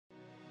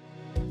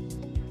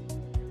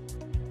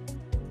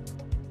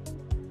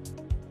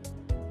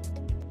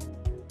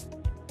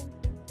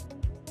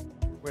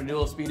We're gonna do a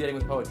little speed dating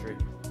with poetry.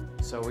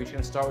 So we're each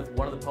gonna start with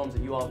one of the poems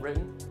that you all have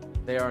written.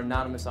 They are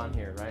anonymous on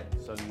here, right?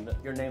 So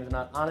your names are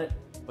not on it,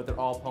 but they're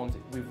all poems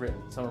that we've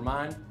written. Some are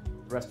mine,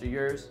 the rest are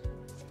yours.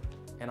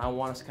 And I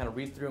want us to kind of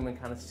read through them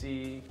and kind of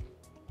see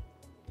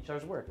each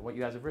other's work and what you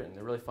guys have written.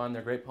 They're really fun,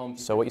 they're great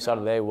poems. So what you saw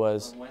today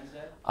was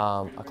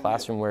a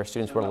classroom where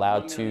students were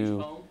allowed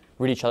to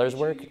read each other's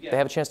work. They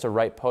have a chance to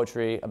write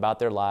poetry about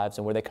their lives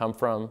and where they come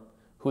from,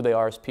 who they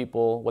are as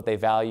people, what they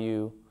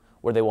value,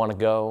 where they want to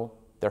go,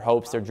 their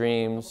hopes, their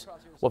dreams,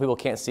 what people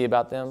can't see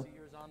about them,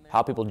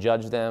 how people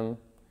judge them,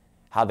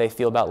 how they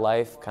feel about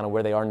life, kind of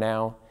where they are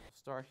now.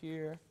 Start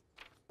here.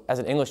 As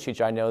an English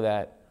teacher, I know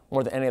that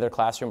more than any other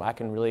classroom, I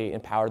can really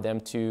empower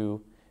them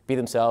to be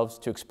themselves,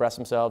 to express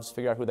themselves,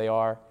 figure out who they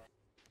are.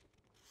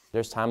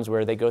 There's times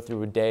where they go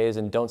through days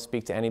and don't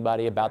speak to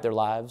anybody about their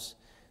lives.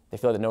 They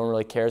feel that no one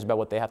really cares about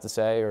what they have to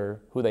say or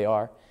who they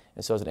are.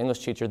 And so as an English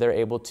teacher, they're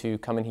able to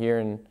come in here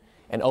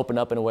and open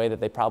up in a way that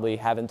they probably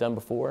haven't done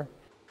before.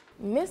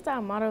 Mr.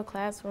 Amato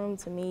classroom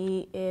to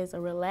me is a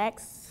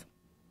relaxed,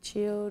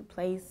 chilled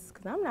place,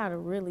 because I'm not a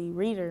really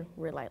reader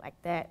like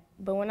that.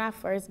 But when I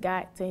first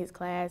got to his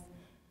class,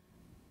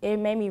 it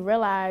made me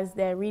realize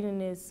that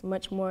reading is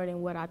much more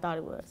than what I thought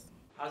it was.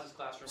 How's this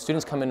classroom?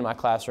 Students come into my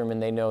classroom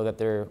and they know that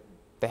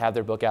they have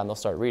their book out and they'll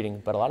start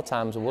reading. But a lot of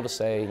times we'll just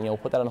say, we'll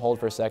put that on hold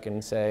for a second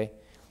and say,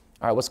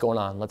 all right, what's going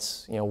on?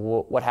 Let's,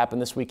 what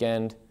happened this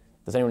weekend?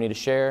 Does anyone need to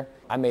share?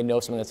 I may know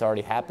something that's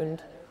already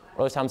happened.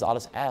 Or other times I'll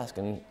just ask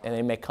and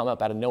they may come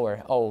up out of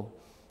nowhere. Oh,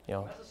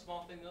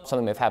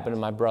 something may have happened to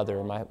my brother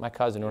or my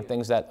cousin or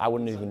things that I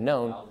wouldn't have even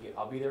known.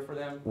 I'll be there for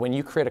them. When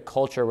you create a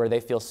culture where they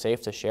feel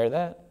safe to share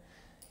that,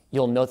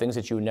 you'll know things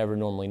that you would never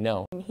normally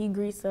know. He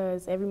greets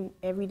us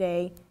every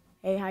day.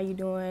 Hey, how you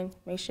doing?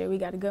 Make sure we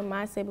got a good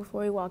mindset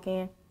before we walk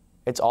in.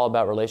 It's all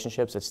about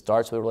relationships. It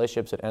starts with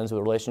relationships, it ends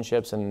with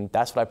relationships, and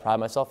that's what I pride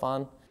myself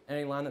on.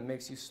 Any line that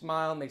makes you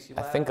smile, makes you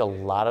laugh? I think a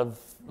lot of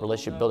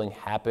relationship building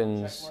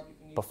happens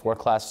before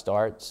class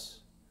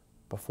starts,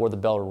 before the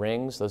bell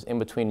rings, those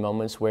in-between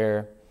moments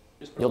where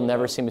you'll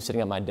never see me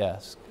sitting at my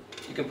desk.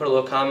 You can put a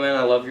little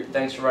comment,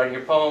 thanks for writing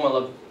your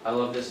poem, I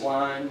love this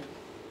line.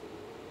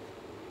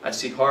 I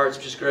see hearts,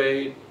 which is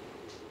great.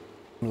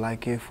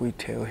 Like if we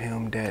tell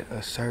him that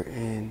a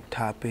certain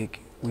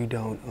topic, we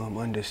don't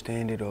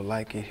understand it or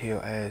like it, he'll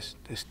ask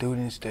the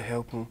students to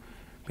help him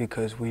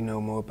because we know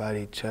more about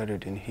each other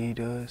than he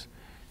does.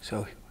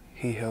 So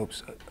he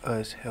helps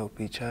us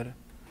help each other.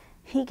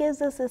 He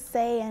gives us a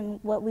say in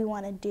what we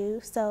want to do,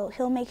 so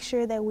he'll make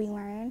sure that we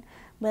learn,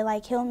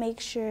 but he'll make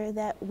sure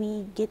that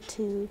we get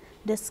to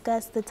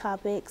discuss the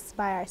topics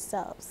by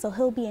ourselves. So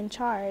he'll be in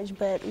charge,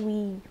 but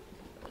we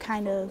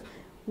kind of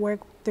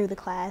work through the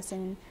class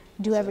and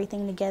do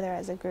everything together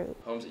as a group.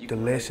 The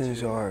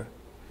lessons are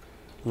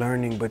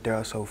learning, but they're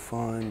also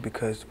fun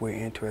because we're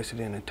interested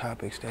in the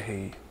topics that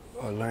he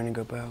are learning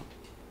about.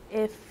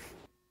 If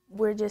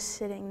we're just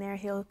sitting there,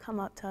 he'll come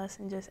up to us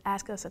and just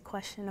ask us a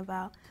question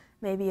about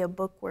maybe a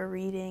book we're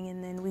reading,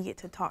 and then we get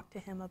to talk to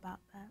him about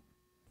that.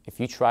 If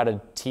you try to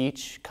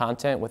teach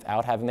content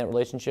without having that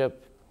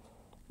relationship,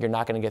 you're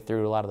not going to get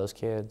through to a lot of those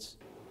kids.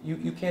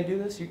 You can't do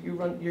this? You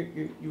don't think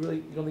you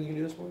can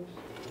do this for us?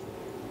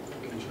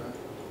 I can try.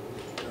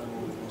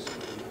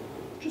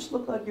 Just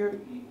look like you're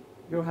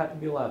happy to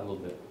be alive a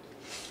little bit.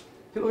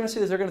 People are going to see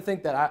this. They're going to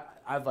think that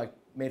I've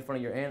made fun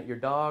of your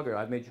dog, or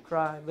I've made you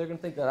cry. They're going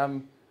to think that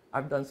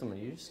I've done something.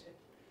 You just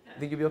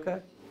think you'll be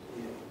okay?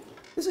 Yeah.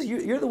 This is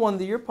you're the one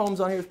that your poems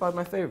on here is probably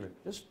my favorite.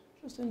 Just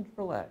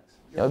relax.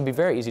 It would be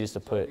very easy just to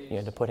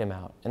put him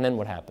out. And then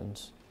what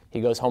happens? He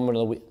goes home in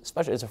the week,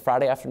 especially it's a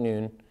Friday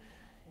afternoon,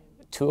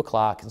 2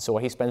 o'clock, and so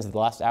he spends the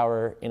last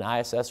hour in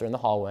ISS or in the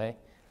hallway,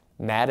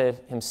 mad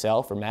at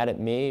himself or mad at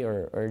me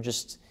or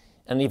just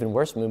in an even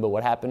worse mood. But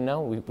what happened?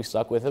 No, we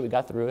stuck with it. We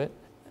got through it.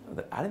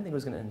 I didn't think it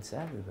was going to end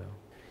sadly though.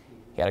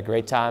 He had a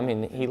great time,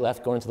 and he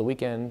left going into the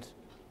weekend,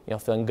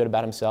 feeling good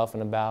about himself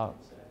and about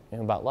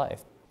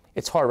life.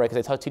 It's hard, right?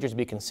 Because I tell teachers to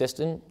be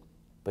consistent,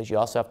 but you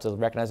also have to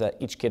recognize that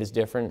each kid is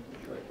different,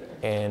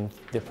 and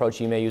the approach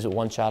you may use with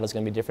one child is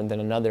going to be different than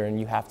another, and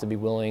you have to be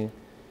willing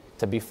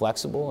to be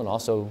flexible and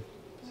also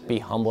be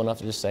humble enough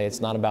to just say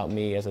it's not about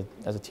me as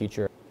a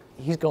teacher.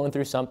 He's going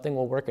through something.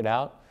 We'll work it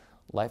out.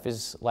 Life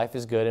is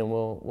good, and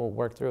we'll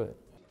work through it.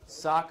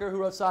 Soccer. Who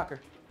wrote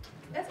soccer?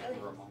 That's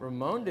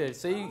Ramon did.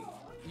 See.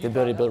 The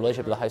ability to build a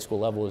relationship at the high school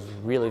level is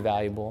really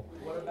valuable,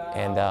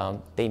 and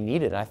they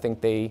need it. And I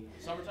think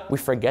we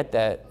forget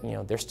that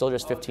they're still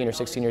just 15 or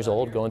 16 years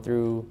old going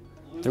through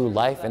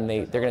life, and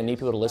they're going to need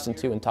people to listen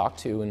to and talk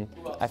to. And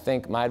I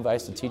think my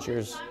advice to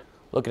teachers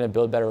looking to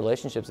build better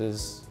relationships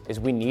is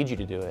we need you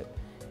to do it.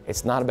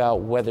 It's not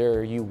about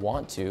whether you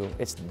want to.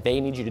 It's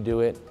they need you to do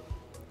it.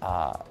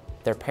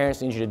 Their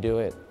parents need you to do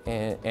it.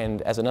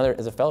 And as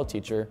a fellow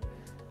teacher,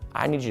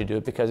 I need you to do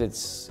it because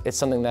it's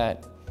something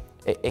that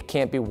it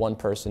can't be one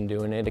person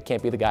doing it. It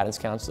can't be the guidance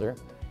counselor.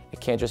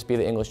 It can't just be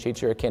the English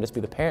teacher. It can't just be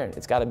the parent.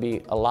 It's got to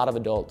be a lot of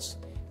adults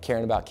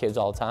caring about kids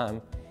all the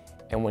time.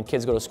 And when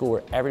kids go to school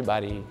where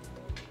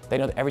they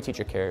know that every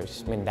teacher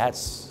cares. I mean,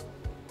 that's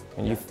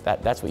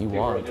what you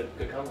want.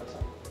 Good comments.